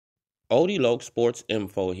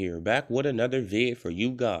OdeeLoccSportsInfo here, back with another vid for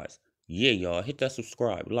you guys. Yeah, y'all, hit that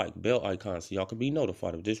subscribe, like, bell icon so y'all can be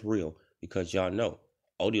notified of this real, because y'all know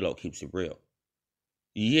OdeeLoc keeps it real.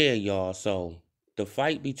 Yeah, y'all, so the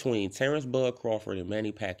fight between Terrence Bud Crawford and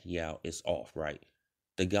Manny Pacquiao is off, right?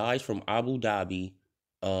 The guys from Abu Dhabi,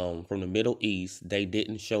 from the Middle East, they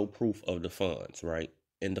didn't show proof of the funds, right?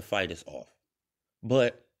 And the fight is off.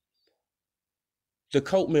 But the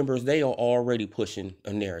cult members, they are already pushing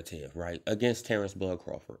a narrative, right, against Terrence Bud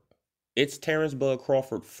Crawford. It's Terrence Bud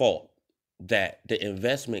Crawford's fault that the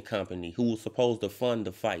investment company who was supposed to fund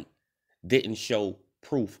the fight didn't show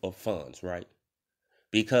proof of funds, right?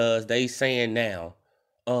 Because they saying now,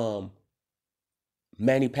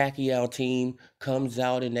 Manny Pacquiao team comes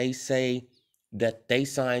out and they say that they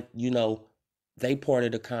signed, they part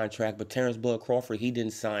of the contract, but Terrence Bud Crawford, he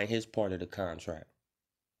didn't sign his part of the contract,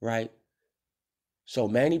 right? So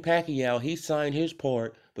Manny Pacquiao, he signed his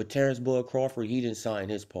part, but Terrence Bud Crawford, he didn't sign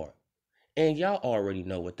his part. And y'all already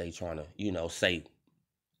know what they trying to,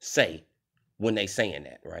 say when they saying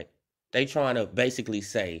that, right? They trying to basically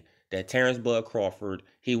say that Terrence Bud Crawford,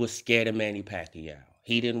 he was scared of Manny Pacquiao.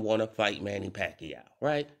 He didn't want to fight Manny Pacquiao,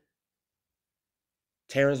 right?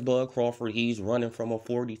 Terrence Bud Crawford, he's running from a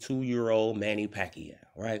 42-year-old Manny Pacquiao,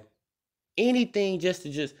 right? Anything just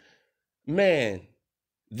to man,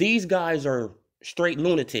 these guys are straight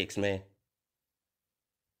lunatics, man.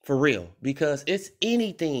 For real. Because it's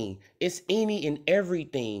anything, it's any and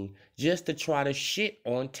everything just to try to shit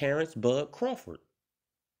on Terrence Bud Crawford.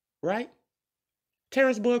 Right?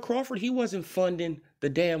 Terrence Bud Crawford, he wasn't funding the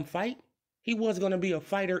damn fight. He was going to be a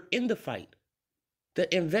fighter in the fight.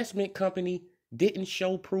 The investment company didn't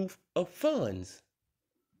show proof of funds.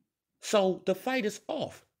 So the fight is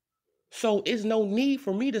off. So it's no need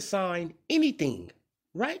for me to sign anything.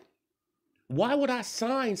 Right? Why would I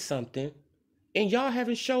sign something and y'all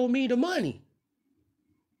haven't showed me the money?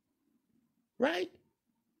 Right?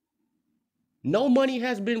 No money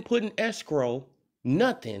has been put in escrow,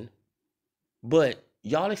 nothing. But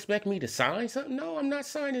y'all expect me to sign something? No, I'm not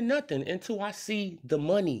signing nothing until I see the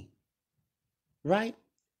money. Right?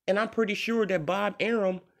 And I'm pretty sure that Bob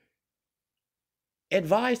Arum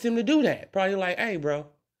advised him to do that. Probably like, hey, bro,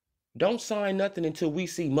 don't sign nothing until we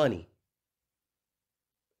see money.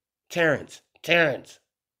 Terrence,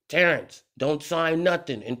 don't sign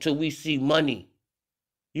nothing until we see money.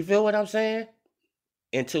 You feel what I'm saying?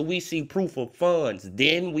 Until we see proof of funds,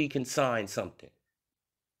 then we can sign something.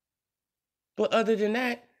 But other than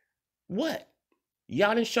that, what?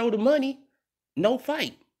 Y'all didn't show the money, no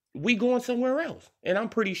fight. We going somewhere else. And I'm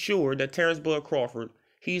pretty sure that Terrence Bud Crawford,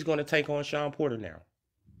 he's going to take on Shawn Porter now.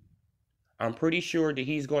 I'm pretty sure that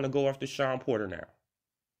he's going to go after Shawn Porter now.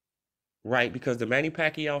 Right? Because the Manny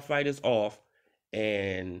Pacquiao fight is off.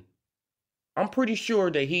 And I'm pretty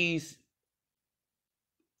sure that he's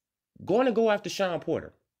going to go after Shawn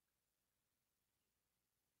Porter.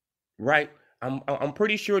 Right? I'm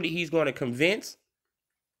pretty sure that he's going to convince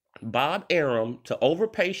Bob Arum to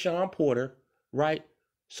overpay Shawn Porter, right?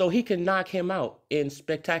 So he can knock him out in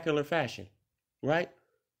spectacular fashion, right?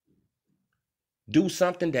 Do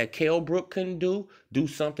something that Kell Brook couldn't do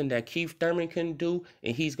something that Keith Thurman couldn't do,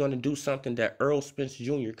 and he's going to do something that Earl Spence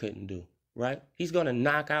Jr. couldn't do, right? He's going to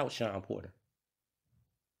knock out Shawn Porter.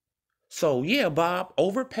 So, yeah, Bob,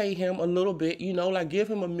 overpay him a little bit, like give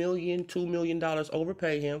him $1 million, $2 million,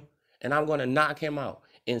 overpay him, and I'm going to knock him out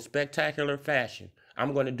in spectacular fashion.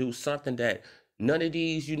 I'm going to do something that none of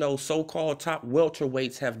these, so-called top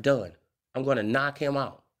welterweights have done. I'm going to knock him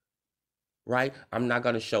out, right? I'm not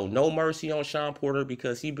going to show no mercy on Shawn Porter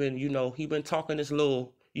because he been talking this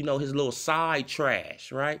little, his little side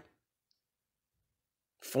trash, right?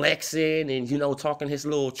 Flexing and, talking his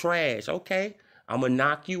little trash. Okay, I'm going to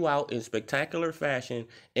knock you out in spectacular fashion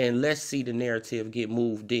and let's see the narrative get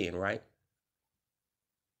moved in, right?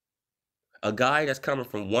 A guy that's coming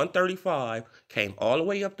from 135 came all the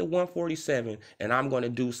way up to 147, and I'm going to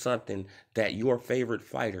do something that your favorite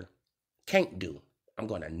fighter can't do. I'm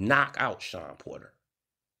going to knock out Shawn Porter.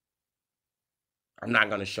 I'm not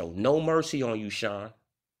going to show no mercy on you, Shawn.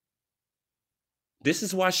 This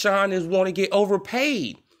is why Shawn is want to get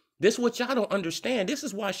overpaid. This is what y'all don't understand. This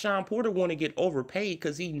is why Shawn Porter want to get overpaid,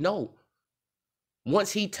 because he know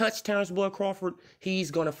once he touched Terrence Bud Crawford, he's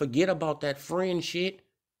going to forget about that friend shit.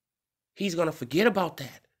 He's going to forget about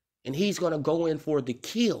that. And he's going to go in for the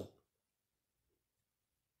kill.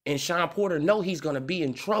 And Shawn Porter know he's going to be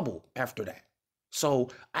in trouble after that. So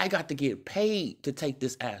I got to get paid to take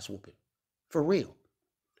this ass whooping. For real.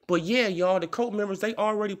 But yeah, y'all, the cult members, they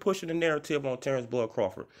already pushing the narrative on Terrence Bud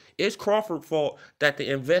Crawford. It's Crawford's fault that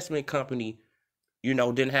the investment company,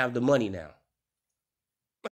 didn't have the money now.